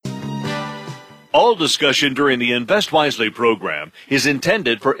All discussion during the Invest Wisely program is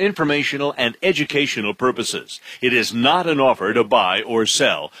intended for informational and educational purposes. It is not an offer to buy or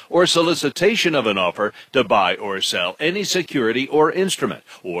sell, or solicitation of an offer to buy or sell any security or instrument,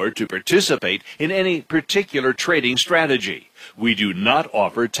 or to participate in any particular trading strategy. We do not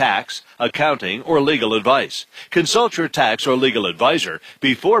offer tax, accounting, or legal advice. Consult your tax or legal advisor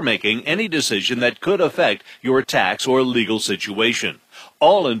before making any decision that could affect your tax or legal situation.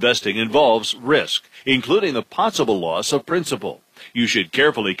 All investing involves risk, including the possible loss of principal. You should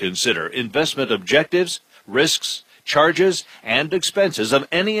carefully consider investment objectives, risks, charges, and expenses of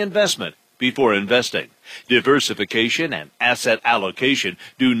any investment before investing. Diversification and asset allocation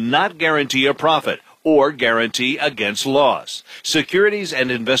do not guarantee a profit or guarantee against loss. Securities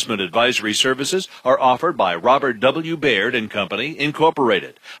and investment advisory services are offered by Robert W. Baird & Company,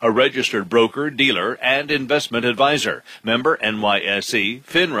 Incorporated, a registered broker, dealer, and investment advisor. Member NYSE,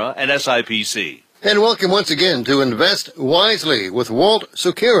 FINRA, and SIPC. And welcome once again to Invest Wisely with Walt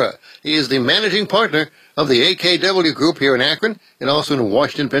Sukira. He is the managing partner of the AKW Group here in Akron and also in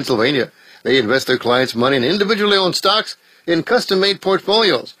Washington, Pennsylvania. They invest their clients' money in individually owned stocks in custom-made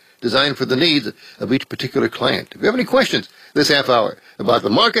portfolios designed for the needs of each particular client. If you have any questions this half hour about the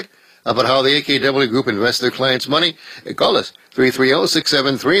market, about how the AKW Group invests their clients' money, call us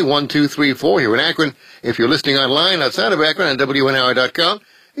 330-673-1234 here in Akron. If you're listening online outside of Akron on WNR.com,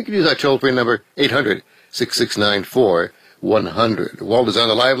 you can use our toll-free number, 800-669-4100. Walt is on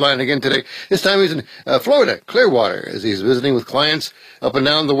the live line again today. This time he's in Florida, Clearwater, as he's visiting with clients up and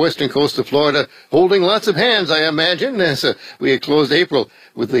down the western coast of Florida, holding lots of hands, I imagine, as we had closed April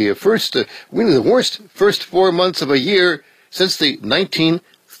with the really the worst first 4 months of a year since the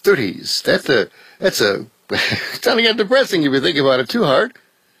 1930s. That's it's kind of get depressing if you think about it too hard.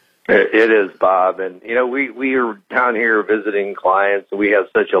 It is, Bob. And, you know, we are down here visiting clients, and we have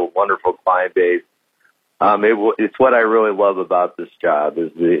such a wonderful client base. It's what I really love about this job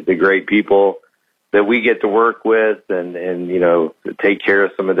is the great people that we get to work with and you know, take care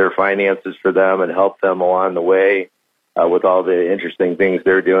of some of their finances for them and help them along the way with all the interesting things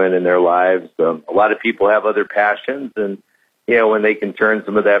they're doing in their lives. A lot of people have other passions, and, you know, when they can turn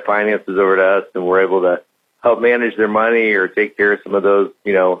some of that finances over to us and we're able to help manage their money or take care of some of those,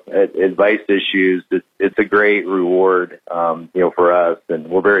 you know, advice issues, it's a great reward, you know, for us, and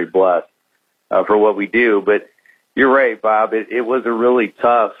we're very blessed for what we do. But you're right, Bob. It was a really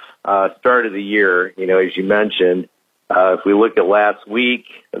tough start of the year. You know, as you mentioned, if we look at last week,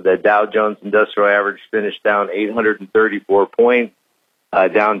 the Dow Jones Industrial Average finished down 834 points,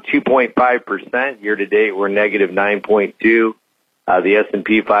 down 2.5%. Year to date, we're negative 9.2. The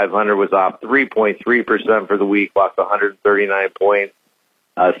S&P 500 was off 3.3% for the week, lost 139 points,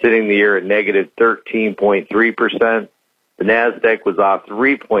 sitting the year at negative 13.3%. The NASDAQ was off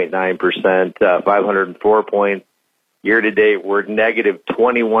 3.9%, 504 points. Year to date, we're negative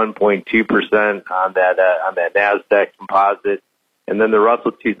 21.2% on that NASDAQ composite. And then the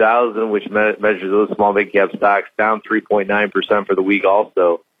Russell 2000, which measures those small mid-cap stocks, down 3.9% for the week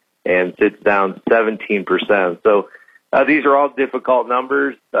also, and sits down 17%. So these are all difficult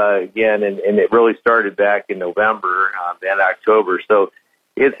numbers, again, and it really started back in November and October. So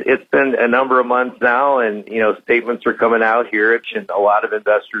it's been a number of months now, and, you know, statements are coming out here, and a lot of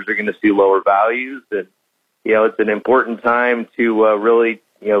investors are going to see lower values. And, you know, it's an important time to really,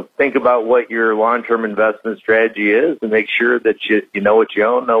 you know, think about what your long-term investment strategy is and make sure that you know what you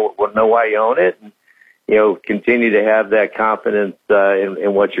own, know why you own it, and, you know, continue to have that confidence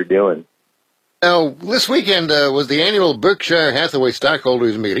in what you're doing. Now, this weekend was the annual Berkshire Hathaway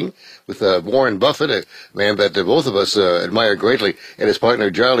stockholders meeting with Warren Buffett, a man that both of us admire greatly, and his partner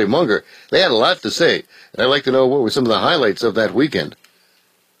Charlie Munger. They had a lot to say, and I'd like to know what were some of the highlights of that weekend.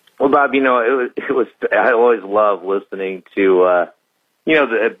 Well, Bob, you know, it was. I always love listening to, you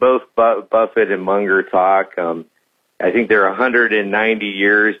know, both Buffett and Munger talk. I think they're 190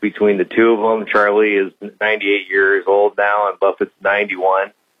 years between the two of them. Charlie is 98 years old now, and Buffett's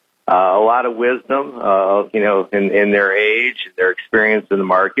 91. A lot of wisdom, you know, in their age, their experience in the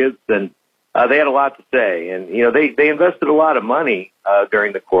markets, and they had a lot to say. And, you know, they invested a lot of money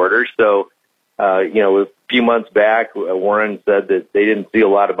during the quarter. So, you know, a few months back, Warren said that they didn't see a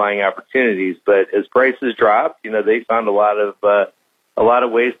lot of buying opportunities. But as prices dropped, you know, they found a lot of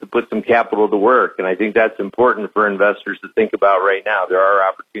ways to put some capital to work. And I think that's important for investors to think about right now. There are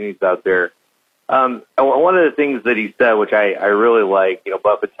opportunities out there. One of the things that he said, which I really like, you know,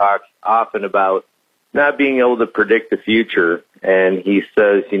 Buffett talks often about not being able to predict the future. And he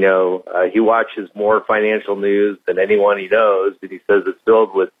says, you know, he watches more financial news than anyone he knows. And he says it's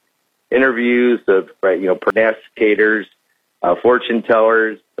filled with interviews of, you know, prognosticators fortune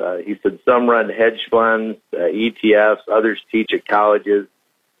tellers. He said some run hedge funds, ETFs, others teach at colleges.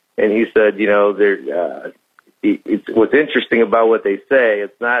 And he said, it's what's interesting about what they say.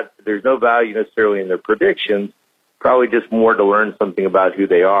 There's no value necessarily in their predictions, probably just more to learn something about who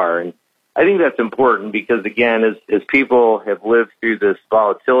they are. And I think that's important because, again, as people have lived through this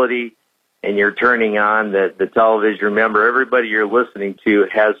volatility and you're turning on the television, remember, everybody you're listening to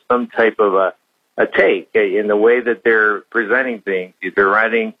has some type of a take in the way that they're presenting things. If they're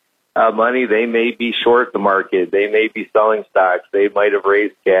writing money, they may be short the market. They may be selling stocks. They might have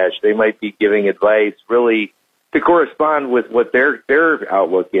raised cash. They might be giving advice really to correspond with what their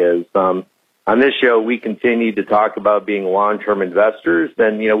outlook is. On this show, we continue to talk about being long-term investors,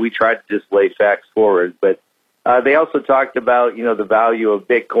 and, we try to just lay facts forward. But they also talked about, the value of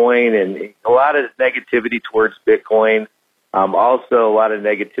Bitcoin and a lot of negativity towards Bitcoin. Also a lot of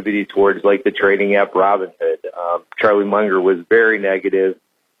negativity towards, like, the trading app Robinhood. Charlie Munger was very negative,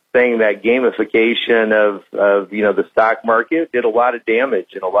 saying that gamification of the stock market did a lot of damage,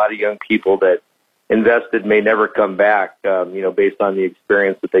 and a lot of young people that invested may never come back, based on the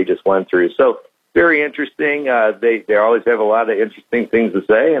experience that they just went through. So very interesting. They always have a lot of interesting things to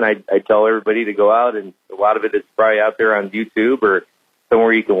say, and I tell everybody to go out, and a lot of it is probably out there on YouTube or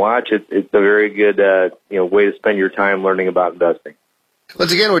somewhere you can watch. It's a very good way to spend your time learning about investing.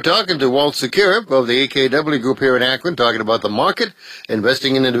 Once again, we're talking to Walt Secura of the AKW Group here in Akron, talking about the market,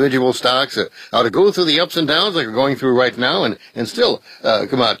 investing in individual stocks, how to go through the ups and downs like we're going through right now, and still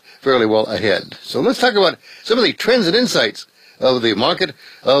come out fairly well ahead. So let's talk about some of the trends and insights of the market,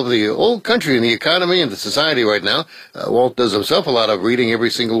 of the whole country and the economy and the society right now. Walt does himself a lot of reading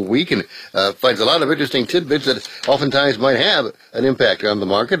every single week and finds a lot of interesting tidbits that oftentimes might have an impact on the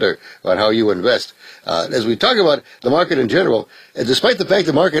market or on how you invest. As we talk about the market in general, despite the fact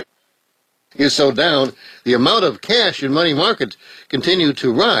the market is so down, the amount of cash in money markets continue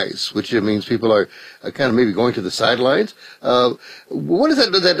to rise, which means people are kind of maybe going to the sidelines. What does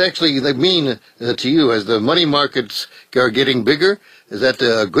that actually mean to you as the money markets are getting bigger? Is that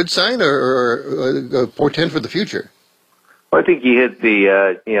a good sign or a portent for the future? Well, I think you hit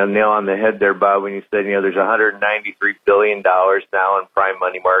the nail on the head there, Bob, when you said there's $193 billion now in prime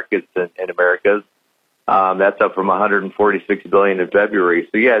money markets in Americas. That's up from $146 billion in February.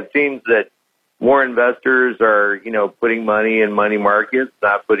 So yeah, it seems that more investors are, putting money in money markets,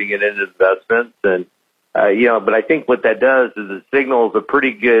 not putting it into investments. And, but I think what that does is it signals a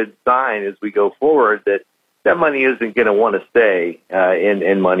pretty good sign as we go forward that money isn't going to want to stay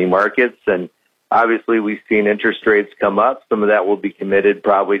in money markets. And obviously we've seen interest rates come up. Some of that will be committed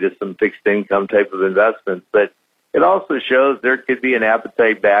probably to some fixed income type of investments. But it also shows there could be an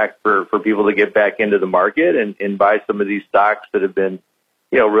appetite back for people to get back into the market and buy some of these stocks that have been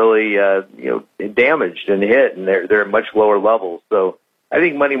really damaged and hit, and they're at much lower levels. So I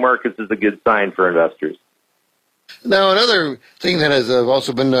think money markets is a good sign for investors. Now, another thing that has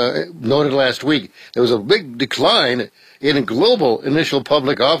also been noted last week, there was a big decline in global initial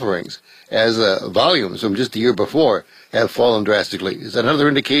public offerings as volumes from just the year before have fallen drastically. Is that another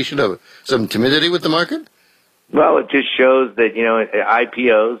indication of some timidity with the market? Well, it just shows that,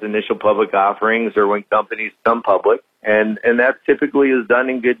 IPOs, initial public offerings, are when companies come public, and that typically is done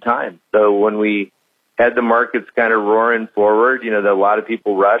in good time. So when we had the markets kind of roaring forward, a lot of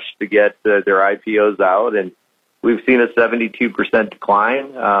people rushed to get their IPOs out, and we've seen a 72%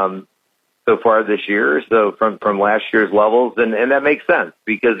 decline so far this year, so from last year's levels, and that makes sense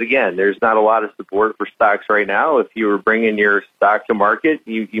because, again, there's not a lot of support for stocks right now. If you were bringing your stock to market,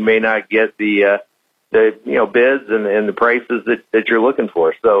 you may not get the bids and the prices that you're looking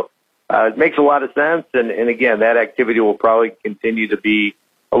for. So it makes a lot of sense. And again, that activity will probably continue to be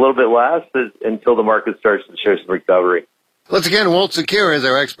a little bit less until the market starts to show some recovery. Once again, Walt Secura is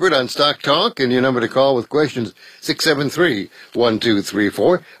our expert on Stock Talk, and your number to call with questions, 673-1234. I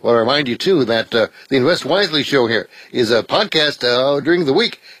want to remind you, too, that the Invest Wisely show here is a podcast during the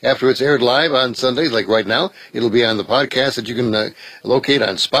week after it's aired live on Sundays, like right now. It'll be on the podcast that you can locate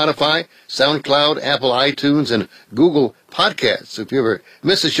on Spotify, SoundCloud, Apple iTunes, and Google Podcasts. If you ever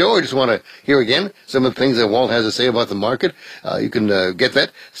miss a show or just want to hear again some of the things that Walt has to say about the market, you can get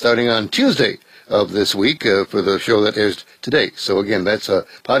that starting on Tuesday of this week for the show that airs today. So again, that's a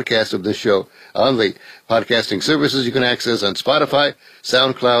podcast of this show on the podcasting services you can access on Spotify,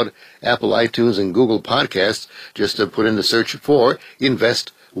 SoundCloud, Apple iTunes, and Google Podcasts. Just to put in the search for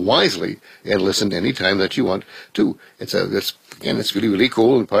Invest Wisely and listen anytime that you want to. It's really, really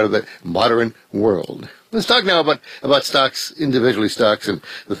cool and part of the modern world. Let's talk now about stocks, individually stocks, and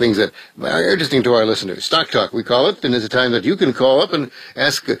the things that are interesting to our listeners. Stock Talk, we call it, and it's a time that you can call up and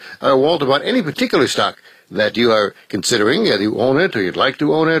ask Walt about any particular stock that you are considering, you own it, or you'd like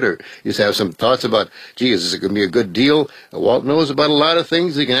to own it, or you just have some thoughts about, gee, is this going to be a good deal? Walt knows about a lot of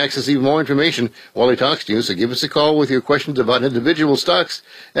things. He can access even more information while he talks to you. So give us a call with your questions about individual stocks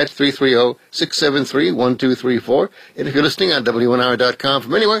at 330-673-1234. And if you're listening on WNR.com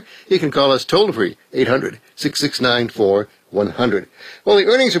from anywhere, you can call us toll-free, 800-669-4100. Well, the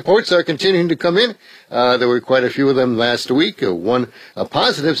earnings reports are continuing to come in. There were quite a few of them last week. One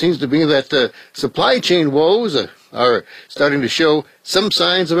positive seems to be that supply chain woes are starting to show some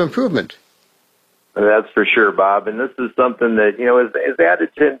signs of improvement. That's for sure, Bob. And this is something that, is added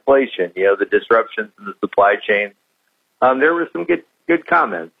to inflation, the disruptions in the supply chain. There were some good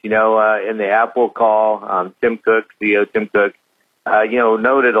comments, in the Apple call. Tim Cook, CEO Tim Cook,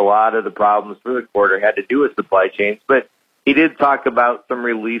 noted a lot of the problems for the quarter had to do with supply chains, but he did talk about some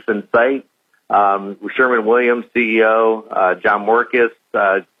relief in sight. Sherwin-Williams CEO, John Morkus,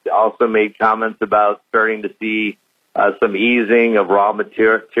 also made comments about starting to see some easing of raw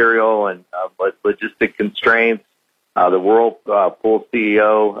material and logistic constraints. The Whirlpool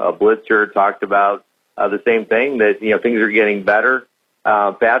CEO, Blitzer, talked about the same thing, that, things are getting better.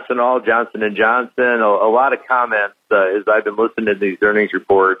 Fastenal, Johnson & Johnson, a lot of comments as I've been listening to these earnings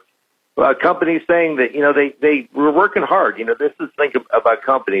reports. Companies saying that, they were working hard. This is the thing about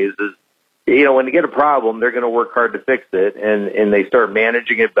companies is, when they get a problem, they're going to work hard to fix it, and they start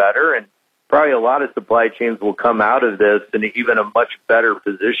managing it better. And probably a lot of supply chains will come out of this in even a much better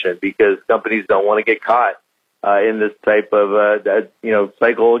position, because companies don't want to get caught in this type of,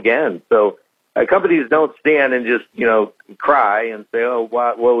 cycle again. So companies don't stand and just, cry and say, oh,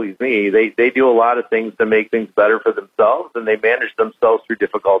 woe is me. They do a lot of things to make things better for themselves, and they manage themselves through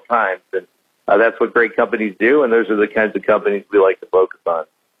difficult times. And that's what great companies do, and those are the kinds of companies we like to focus on.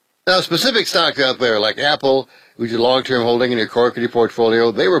 Now, specific stocks out there like Apple, which is a long-term holding in your core equity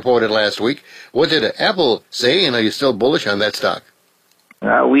portfolio, they reported last week. What did Apple say, and are you still bullish on that stock?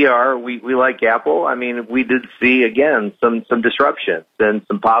 We are. We like Apple. I mean, we did see, again, some disruptions and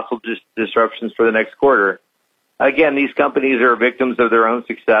some possible disruptions for the next quarter. Again, these companies are victims of their own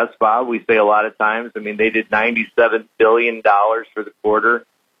success, Bob. We say a lot of times. I mean, they did $97 billion for the quarter,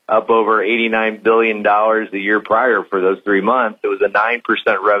 up over $89 billion the year prior for those 3 months. It was a 9%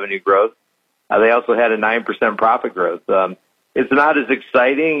 revenue growth. They also had a 9% profit growth. It's not as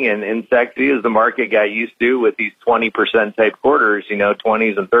exciting and sexy as the market got used to with these 20% type quarters,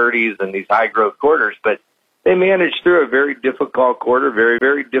 20s and 30s and these high growth quarters, but they managed through a very difficult quarter, very,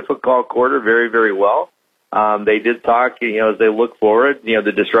 very difficult quarter, very, very well. They did talk, as they look forward,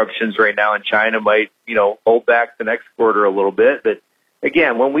 the disruptions right now in China might, hold back the next quarter a little bit. But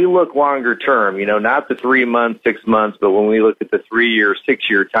again, when we look longer term, not the 3 months, 6 months, but when we look at the 3-year,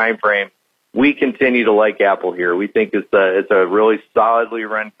 6-year time frame, we continue to like Apple here. We think it's a really solidly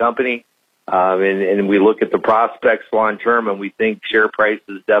run company. And we look at the prospects long term, and we think share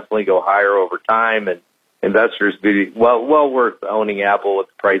prices definitely go higher over time, and investors be well worth owning Apple at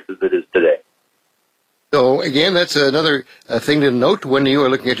the prices it is today. So, again, that's another thing to note when you are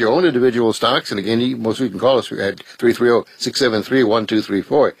looking at your own individual stocks. And, again, you can call us at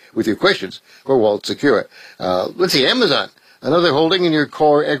 330-673-1234 with your questions for Walt Secura. Let's see, Amazon, another holding in your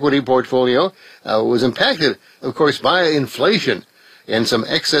core equity portfolio, was impacted, of course, by inflation and some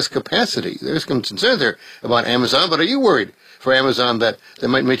excess capacity. There's some concern there about Amazon, but are you worried for Amazon that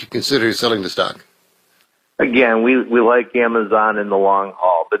might make you consider selling the stock? Again, we like Amazon in the long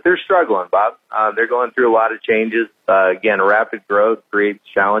haul, but they're struggling, Bob. They're going through a lot of changes. Again, rapid growth creates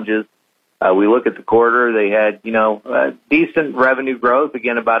challenges. We look at the quarter. They had, decent revenue growth,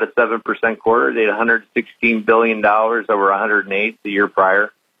 again, about a 7% quarter. They had $116 billion over $108 the year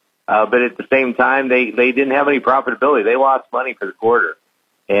prior. But at the same time, they didn't have any profitability. They lost money for the quarter.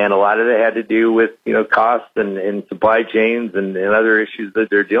 And a lot of it had to do with, costs and supply chains and other issues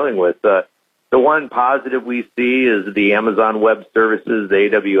that they're dealing with. The one positive we see is the Amazon Web Services, the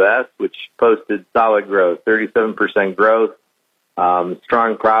AWS, which posted solid growth, 37% growth,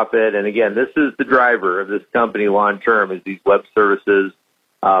 strong profit. And again, this is the driver of this company long term, is these web services,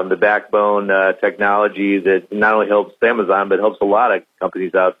 the backbone technology that not only helps Amazon, but helps a lot of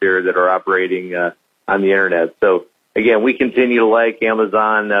companies out there that are operating on the Internet. So again, we continue to like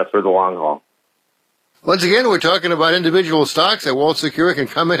Amazon for the long haul. Once again, we're talking about individual stocks that Walt Secura can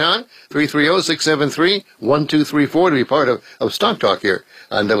comment on. 330-673-1234 to be part of Stock Talk here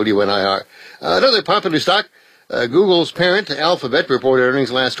on WNIR. Another popular stock, Google's parent, Alphabet, reported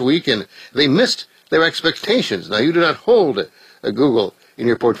earnings last week, and they missed their expectations. Now, you do not hold Google in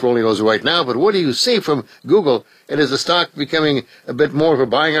your portfolios right now, but what do you see from Google, and is the stock becoming a bit more of a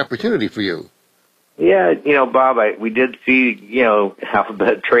buying opportunity for you? Yeah, Bob, we did see,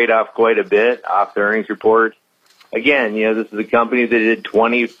 Alphabet trade off quite a bit off the earnings report. Again, this is a company that did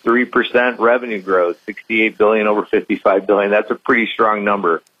 23% revenue growth, $68 billion over $55 billion. That's a pretty strong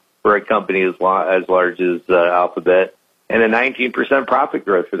number for a company as large as Alphabet, and a 19% profit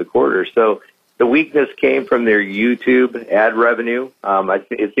growth for the quarter. So the weakness came from their YouTube ad revenue.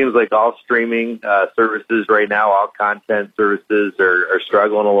 It seems like all streaming services right now, all content services are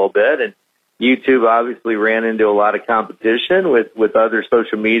struggling a little bit, and YouTube obviously ran into a lot of competition with other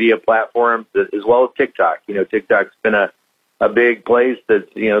social media platforms as well as TikTok. TikTok's been a big place that's,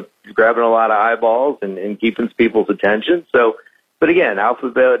 grabbing a lot of eyeballs and keeping people's attention. So, but again,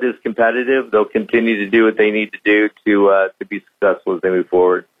 Alphabet is competitive. They'll continue to do what they need to do to be successful as they move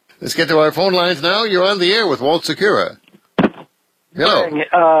forward. Let's get to our phone lines now. You're on the air with Walt Secura.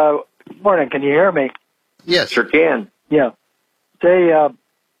 Hello. Morning. Can you hear me? Yes. Sure can. Yeah. Say,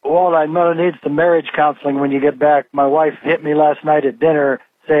 Walt, I'm going to need some marriage counseling when you get back. My wife hit me last night at dinner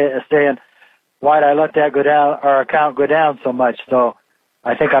saying, why'd I let that go down, our account go down so much? So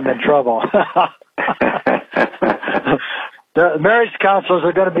I think I'm in trouble. The marriage counselors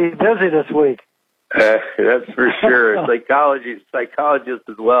are going to be busy this week. That's for sure. Psychologists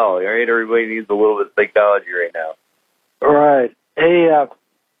as well. Right? Everybody needs a little bit of psychology right now. Right. Hey,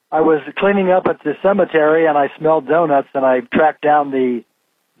 I was cleaning up at the cemetery and I smelled donuts, and I tracked down a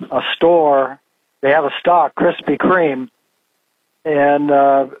store. They have a stock, Krispy Kreme. And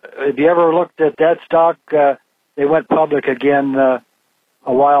have you ever looked at that stock? They went public again a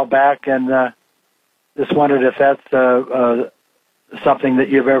while back, and just wondered if that's something that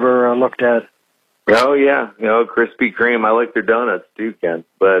you've ever looked at. Oh yeah, Krispy Kreme. I like their donuts too, Ken.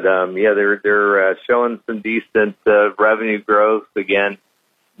 But they're showing some decent revenue growth again,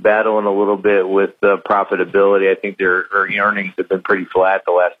 battling a little bit with profitability. I think their earnings have been pretty flat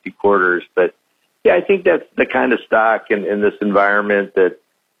the last 2 quarters. But yeah, I think that's the kind of stock in this environment that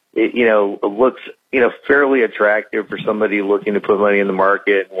it looks fairly attractive for somebody looking to put money in the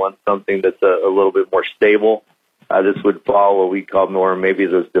market and wants something that's a little bit more stable. This would fall what we call more maybe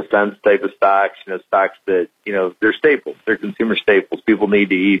those defense type of stocks, stocks that, they're staples. They're consumer staples. People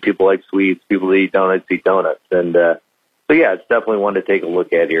need to eat. People like sweets. People that eat donuts. And so, yeah, it's definitely one to take a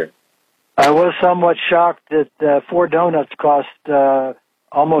look at here. I was somewhat shocked that 4 donuts cost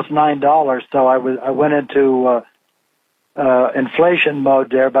almost $9, so I went into inflation mode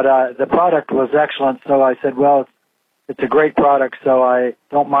there, but the product was excellent, so I said, well, it's a great product, so I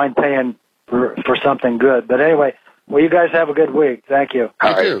don't mind paying for something good. But anyway, well, you guys have a good week. Thank you.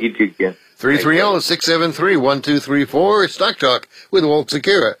 All right, you too, Ken. 330-673-1234, Stock Talk with Walt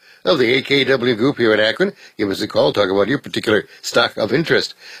Secura of the AKW Group here in Akron. Give us a call, talk about your particular stock of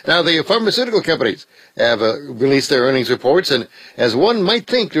interest. Now, the pharmaceutical companies have released their earnings reports, and as one might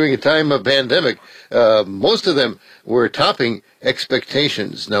think during a time of pandemic, most of them were topping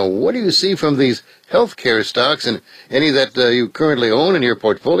expectations. Now, what do you see from these healthcare stocks, and any that you currently own in your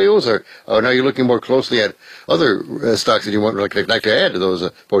portfolios, or now you're looking more closely at other stocks that you want like to add to those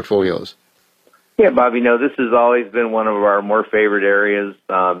portfolios? Yeah, Bob, this has always been one of our more favorite areas.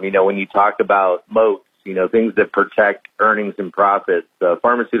 When you talk about moats, things that protect earnings and profits,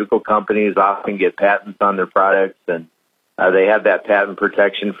 pharmaceutical companies often get patents on their products, and they have that patent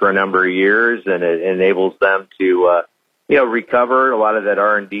protection for a number of years, and it enables them to, recover a lot of that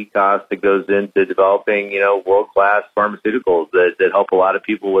R&D cost that goes into developing, world-class pharmaceuticals that help a lot of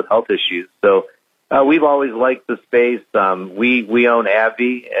people with health issues. So we've always liked the space. We own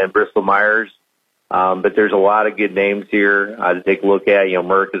AbbVie and Bristol Myers. But there's a lot of good names here to take a look at.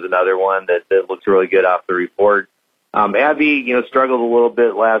 Merck is another one that looks really good off the report. AbbVie, struggled a little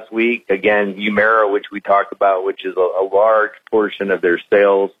bit last week. Again, Humira, which we talked about, which is a large portion of their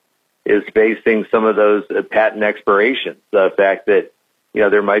sales, is facing some of those patent expirations. The fact that,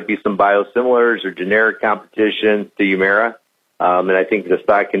 there might be some biosimilars or generic competition to Humira. And I think the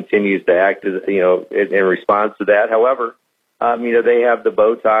stock continues to act as, in response to that. However, they have the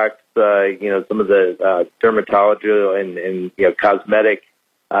Botox, some of the dermatology and cosmetic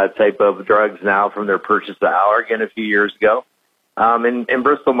type of drugs now from their purchase of Allergan a few years ago. And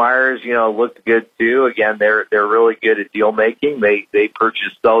Bristol Myers, looked good too. Again, they're really good at deal making. They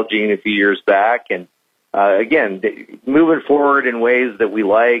purchased Celgene a few years back, and again, moving forward in ways that we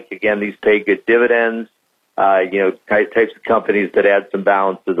like. Again, these pay good dividends. Types of companies that add some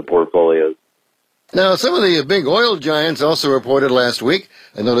balance to the portfolios. Now, some of the big oil giants also reported last week.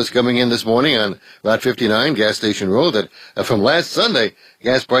 I noticed coming in this morning on Route 59, Gas Station Road, that from last Sunday,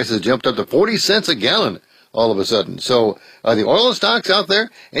 gas prices jumped up to 40 cents a gallon all of a sudden. So are the oil stocks out there,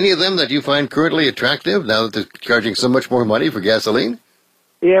 any of them that you find currently attractive now that they're charging so much more money for gasoline?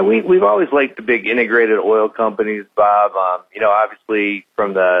 Yeah, we've always liked the big integrated oil companies, Bob. Obviously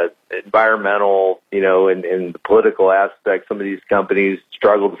from the environmental, and the political aspect, some of these companies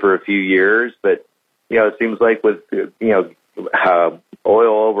struggled for a few years, but, it seems like with, oil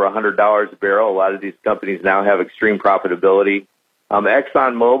over $100 a barrel, a lot of these companies now have extreme profitability.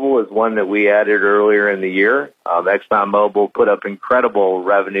 ExxonMobil is one that we added earlier in the year. ExxonMobil put up incredible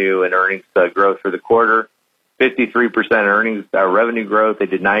revenue and earnings growth for the quarter. 53% revenue growth. They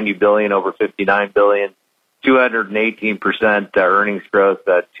did $90 billion over $59 billion, 218% earnings growth,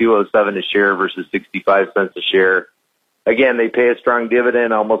 $2.07 a share versus 65 cents a share. Again, they pay a strong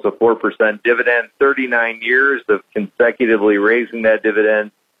dividend, almost a 4% dividend, 39 years of consecutively raising that dividend,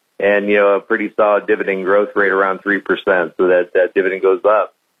 and, a pretty solid dividend growth rate around 3%, so that dividend goes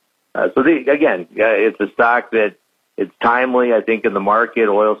up. It's a stock that it's timely, I think, in the market.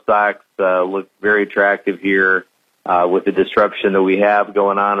 Oil stocks look very attractive here with the disruption that we have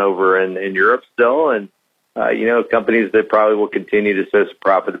going on over in Europe still, and, companies that probably will continue to assess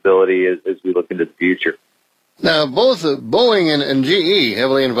profitability as we look into the future. Now, both Boeing and GE,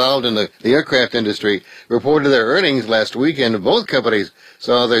 heavily involved in the aircraft industry, reported their earnings last week, and both companies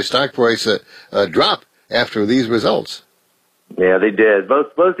saw their stock price drop after these results. Yeah, they did.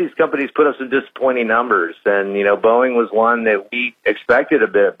 Both these companies put up some disappointing numbers, and, Boeing was one that we expected a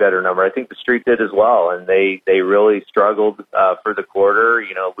bit better number. I think the Street did as well, and they really struggled for the quarter,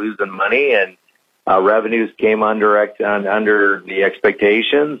 losing money, and revenues came under the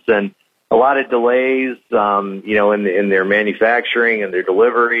expectations, and a lot of delays, in their manufacturing and their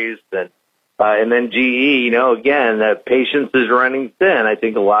deliveries, and then GE, again, that patience is running thin. I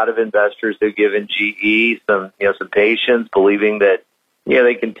think a lot of investors have given GE some patience, believing that,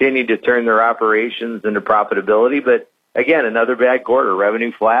 they continue to turn their operations into profitability. But again, another bad quarter,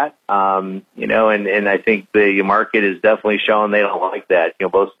 revenue flat, and I think the market is definitely showing they don't like that.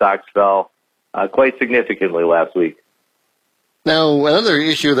 Both stocks fell quite significantly last week. Now, another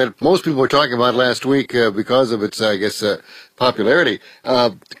issue that most people were talking about last week because of its, popularity,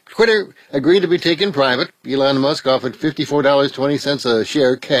 Twitter agreed to be taken private. Elon Musk offered $54.20 a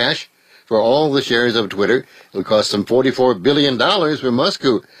share cash for all the shares of Twitter. It'll cost some $44 billion for Musk,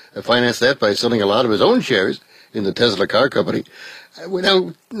 who financed that by selling a lot of his own shares in the Tesla car company.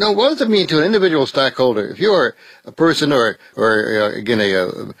 Now, what does it mean to an individual stockholder? If you're a person or again,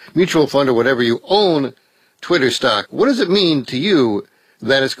 a mutual fund or whatever, you own Twitter stock, what does it mean to you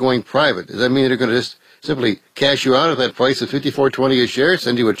that it's going private? Does that mean they're going to just simply cash you out at that price of $54.20 a share,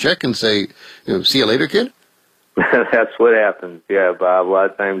 send you a check and say, see you later, kid? That's what happens, yeah, Bob. A lot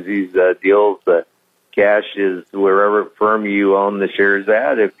of times these deals, cash is wherever firm you own the shares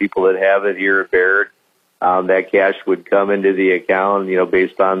at. If people that have it here at Baird, that cash would come into the account,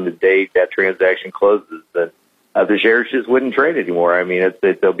 based on the date that transaction closes. And the shares just wouldn't trade anymore. I mean,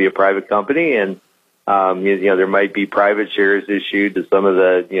 they'll be a private company, and there might be private shares issued to some of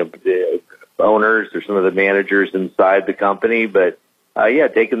the owners or some of the managers inside the company, but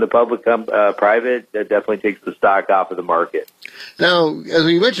taking the public private, that definitely takes the stock off of the market. Now, as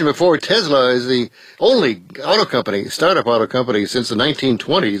we mentioned before, Tesla is the only startup auto company since the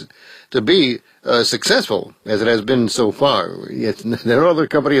 1920s to be successful as it has been so far. No other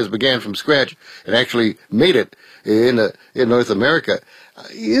company has began from scratch and actually made it in North America.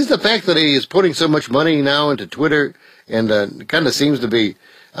 Is the fact that he is putting so much money now into Twitter and kind of seems to be,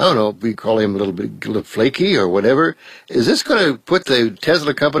 I don't know, we call him a little flaky or whatever, is this going to put the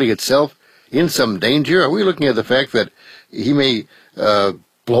Tesla company itself in some danger? Are we looking at the fact that he may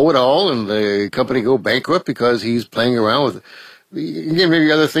blow it all and the company go bankrupt because he's playing around with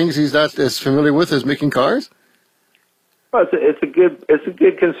maybe other things he's not as familiar with as making cars? Well, it's a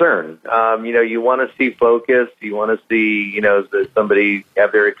good concern. You want to see focus. You want to see, that somebody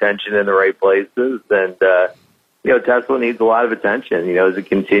have their attention in the right places. And, Tesla needs a lot of attention, as it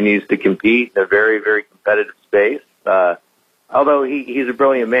continues to compete in a very, very competitive space. Although he's a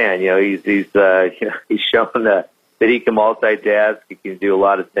brilliant man, he's shown that he can multitask. He can do a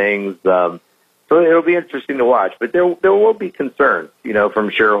lot of things. So it'll be interesting to watch. But there will be concerns, from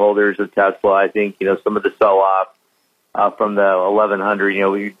shareholders of Tesla. I think, some of the sell-off from the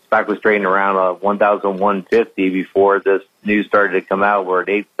 1100, stock was trading around 1,150 before this news started to come out. We're at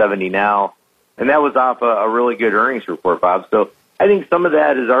 870 now, and that was off a really good earnings report, Bob. So I think some of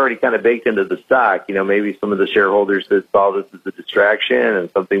that is already kind of baked into the stock. Maybe some of the shareholders that saw this as a distraction and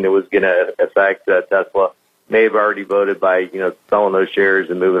something that was going to affect Tesla may have already voted by selling those shares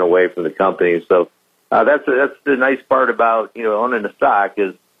and moving away from the company. So that's the nice part about owning a stock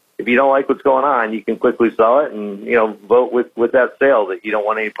is, if you don't like what's going on, you can quickly sell it and, vote with that sale that you don't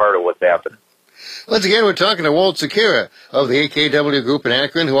want any part of what's happening. Once again, we're talking to Walt Secura of the AKW Group in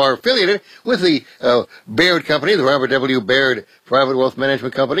Akron, who are affiliated with the Baird Company, the Robert W. Baird Private Wealth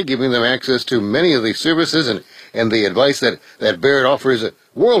Management Company, giving them access to many of the services and the advice that Baird offers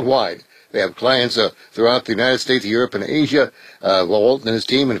worldwide. They have clients throughout the United States, Europe, and Asia. Walt and his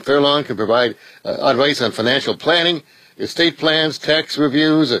team in Fairlawn can provide advice on financial planning, estate plans, tax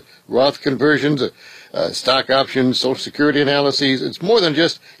reviews, Roth conversions, stock options, Social Security analyses. It's more than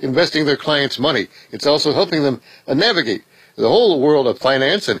just investing their clients' money. It's also helping them navigate the whole world of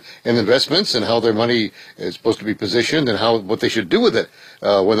finance and investments and how their money is supposed to be positioned and what they should do with it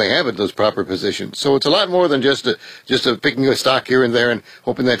when they have it in those proper positions. So it's a lot more than just picking a stock here and there and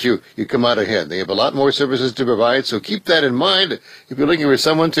hoping that you come out ahead. They have a lot more services to provide, so keep that in mind if you're looking for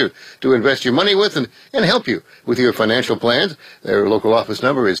someone to invest your money with and help you with your financial plans. Their local office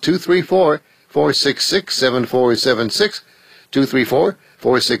number is 234-466-7476,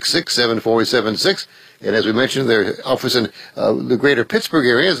 234-466-7476. And as we mentioned, their office in the greater Pittsburgh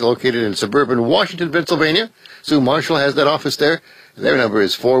area is located in suburban Washington, Pennsylvania. Sue Marshall has that office there. Their number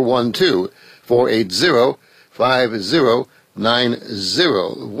is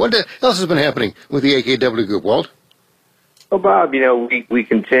 412-480-5090. What else has been happening with the AKW Group, Walt? Well, Bob, we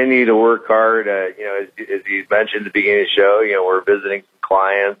continue to work hard. As you mentioned at the beginning of the show, we're visiting some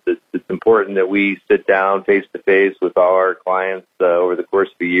clients. It's important that we sit down face to face with all our clients over the course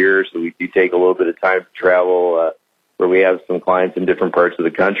of the year. So we do take a little bit of time to travel where we have some clients in different parts of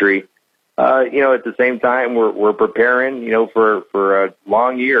the country. At the same time, we're preparing, for a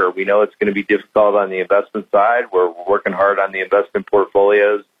long year. We know it's going to be difficult on the investment side. We're working hard on the investment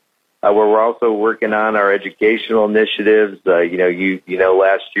portfolios. Where we're also working on our educational initiatives.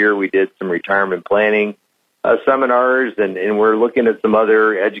 Last year we did some retirement planning seminars, and we're looking at some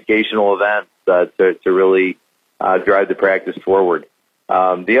other educational events to really drive the practice forward.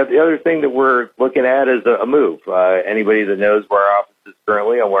 The other thing that we're looking at is a move. Anybody that knows where our office is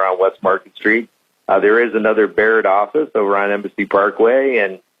currently, we're on West Market Street. There is another Baird office over on Embassy Parkway,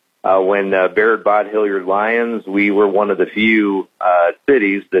 and when Baird bought Hilliard Lyons, we were one of the few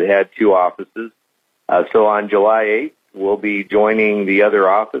cities that had two offices. So on July 8th, we'll be joining the other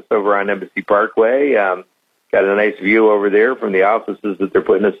office over on Embassy Parkway. Got a nice view over there from the offices that they're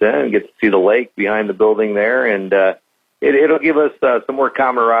putting us in, and get to see the lake behind the building there. And it'll give us some more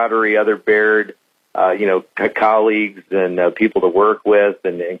camaraderie, other Baird colleagues and people to work with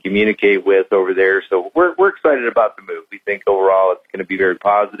and communicate with over there. So we're excited about the move. We think overall it's going to be very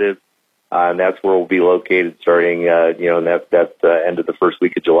positive, and that's where we'll be located starting, in that end of the first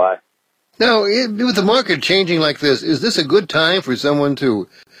week of July. Now, with the market changing like this, is this a good time for someone to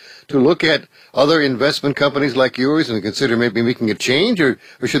look at other investment companies like yours and consider maybe making a change, or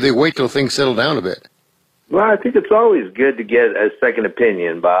should they wait till things settle down a bit? Well, I think it's always good to get a second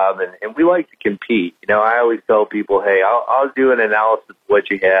opinion, Bob, and we like to compete. I always tell people, hey, I'll do an analysis of what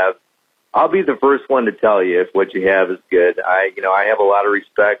you have. I'll be the first one to tell you if what you have is good. I have a lot of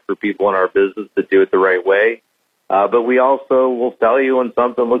respect for people in our business that do it the right way, but we also will tell you when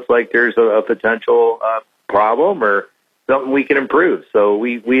something looks like there's a potential problem or something we can improve. So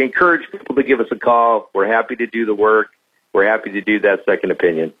we encourage people to give us a call. We're happy to do the work. We're happy to do that second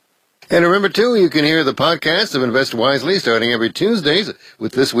opinion. And remember, too, you can hear the podcast of Invest Wisely starting every Tuesdays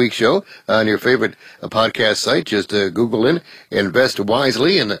with this week's show on your favorite podcast site. Just Google in Invest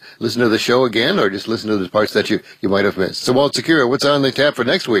Wisely and listen to the show again, or just listen to the parts that you might have missed. So, Walt Secura, what's on the tap for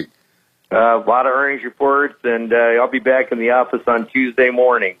next week? A lot of earnings reports, and I'll be back in the office on Tuesday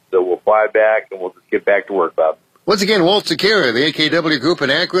morning. So we'll fly back, and we'll just get back to work, Bob. Once again, Walt Secura, the AKW Group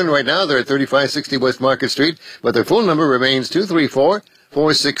in Akron. Right now, they're at 3560 West Market Street, but their phone number remains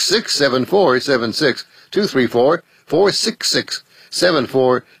 234-466-7476,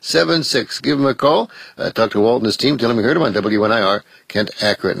 234-466-7476. Give them a call. Talk to Walt and his team. Tell them you heard him on WNIR, Kent,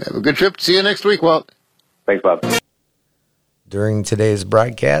 Akron. Have a good trip. See you next week, Walt. Thanks, Bob. During today's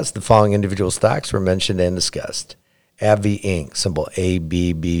broadcast, the following individual stocks were mentioned and discussed. AbbVie Inc., symbol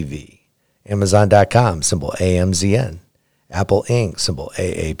ABBV. Amazon.com, symbol AMZN. Apple Inc., symbol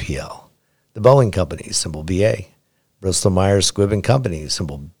AAPL. The Boeing Company, symbol BA. Bristol-Myers Squibb & Company,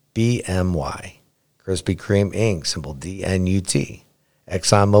 symbol BMY. Krispy Kreme Inc., symbol DNUT.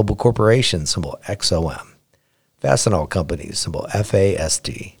 ExxonMobil Corporation, symbol XOM. Fastenal Company, symbol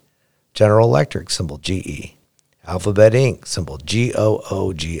FASD. General Electric, symbol GE. Alphabet Inc., symbol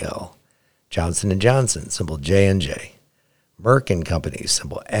GOOGL. Johnson & Johnson, symbol J&J. Merck & Company,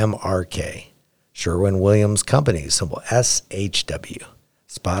 symbol MRK. Sherwin-Williams Company, symbol SHW.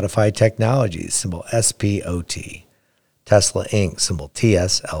 Spotify Technologies, symbol SPOT. Tesla Inc., symbol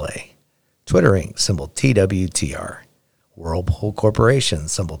TSLA. Twitter Inc., symbol TWTR. Whirlpool Corporation,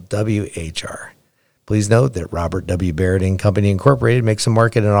 symbol WHR. Please note that Robert W. Baird & Company Incorporated makes a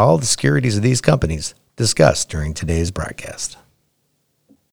market in all the securities of these companies discussed during today's broadcast.